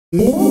All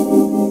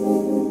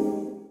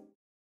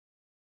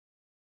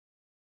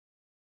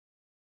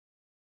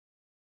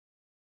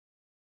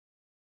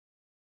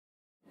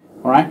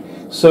right.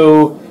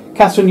 So,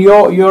 Kathryn,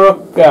 you're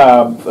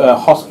a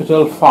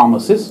hospital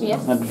pharmacist,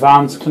 yes.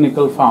 Advanced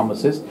clinical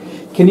pharmacist.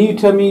 Can you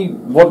tell me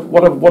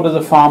what does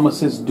a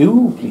pharmacist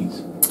do,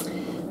 please?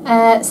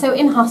 So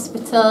in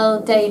hospital,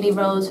 daily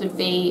roles would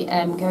be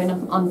going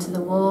onto the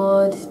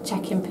ward,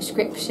 checking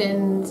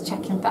prescriptions,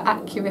 checking for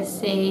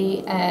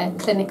accuracy,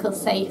 clinical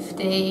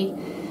safety,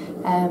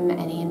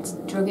 any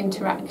drug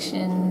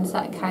interactions,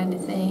 that kind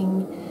of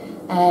thing.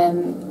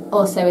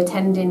 Also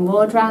attending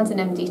ward rounds and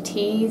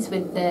MDTs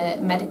with the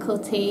medical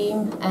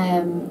team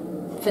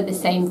for the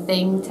same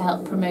thing, to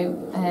help promote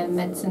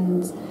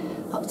medicines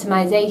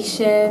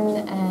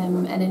optimisation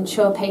and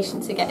ensure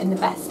patients are getting the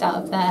best out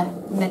of their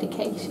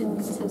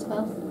medications as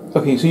well.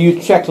 Okay, so you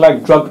check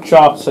like drug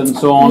charts and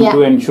so on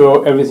to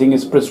ensure everything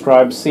is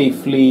prescribed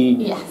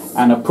safely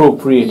and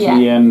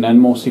appropriately and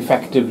most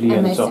effectively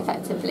and so.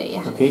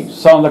 Okay,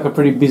 sounds like a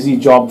pretty busy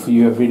job for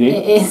you every day.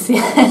 It is,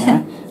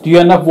 yeah. Do you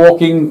end up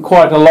walking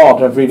quite a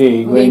lot every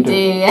day? We do,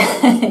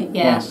 yeah.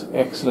 Yes,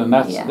 excellent.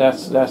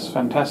 That's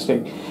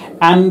fantastic.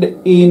 And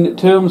in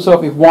terms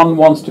of if one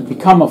wants to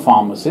become a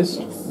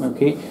pharmacist,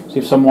 okay, so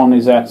if someone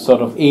is at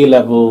sort of A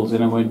levels,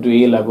 going to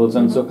do A levels,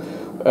 and so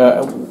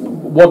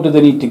what do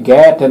they need to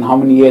get, and how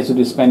many years do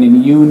they spend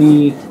in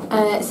uni?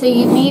 So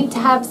you need to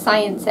have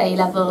science A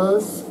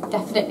levels,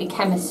 definitely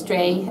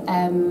chemistry,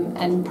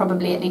 and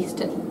probably at least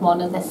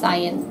one other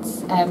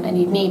science, and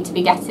you need to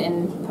be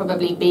getting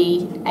probably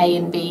A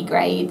and B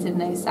grades in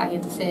those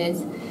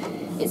sciences.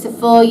 It's a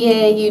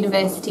 4-year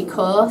university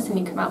course, and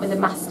you come out with a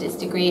master's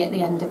degree at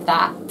the end of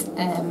that,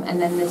 and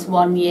then there's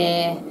 1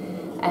 year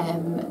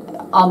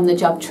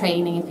on-the-job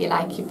training, if you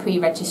like, your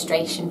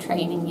pre-registration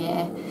training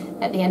year.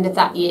 At the end of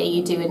that year,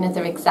 you do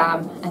another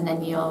exam, and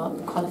then you're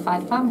a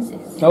qualified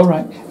pharmacist. All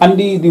right. And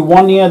the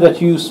 1 year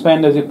that you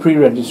spend as a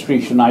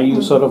pre-registration, are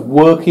you sort of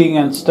working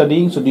and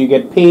studying? So do you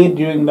get paid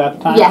during that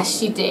time?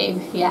 Yes, you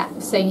do, yeah.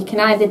 So you can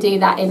either do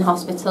that in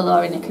hospital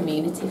or in a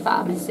community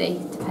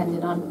pharmacy,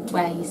 depending on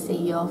where you see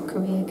your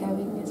career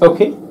going.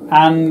 Okay.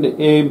 And,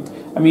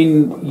 I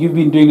mean, you've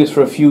been doing this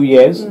for a few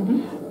years.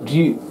 Do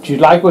you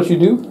like what you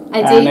do?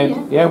 I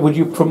do, yeah. Would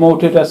you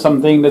promote it as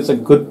something that's a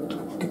good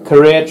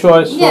career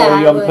choice for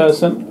a young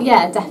person?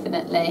 Yeah,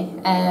 definitely.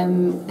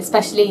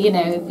 Especially,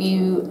 if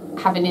you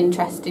have an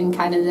interest in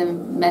kind of the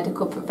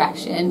medical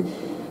profession,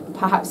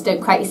 perhaps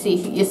don't quite see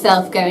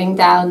yourself going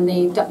down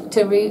the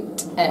doctor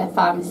route.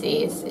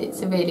 Pharmacy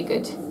it's a really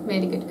good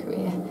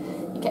career.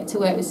 You get to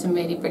work with some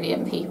really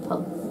brilliant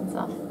people.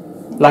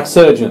 Like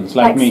surgeons,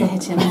 like me.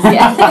 Surgeons,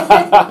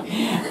 yeah.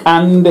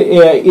 And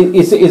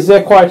is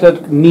there quite a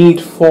need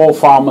for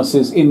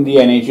pharmacists in the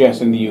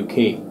NHS in the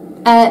UK?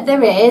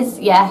 There is,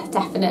 yeah,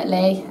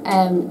 definitely.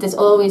 There's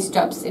always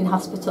jobs in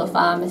hospital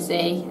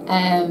pharmacy,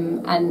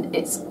 and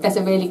there's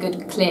a really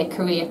good, clear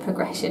career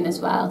progression as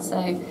well.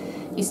 So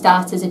you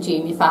start as a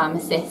junior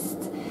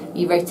pharmacist,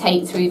 you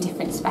rotate through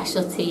different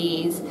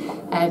specialties,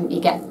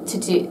 you get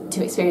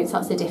to experience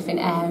lots of different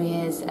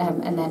areas,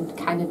 and then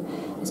kind of,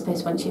 I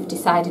suppose, once you've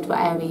decided what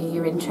area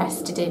you're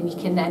interested in, you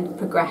can then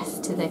progress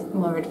to the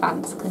more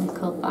advanced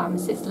clinical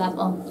pharmacist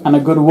level. And a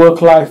good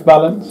work-life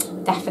balance?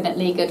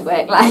 Definitely good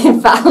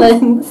work-life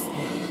balance.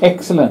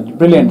 Excellent,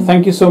 brilliant.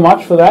 Thank you so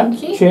much for that.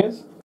 Thank you. Cheers.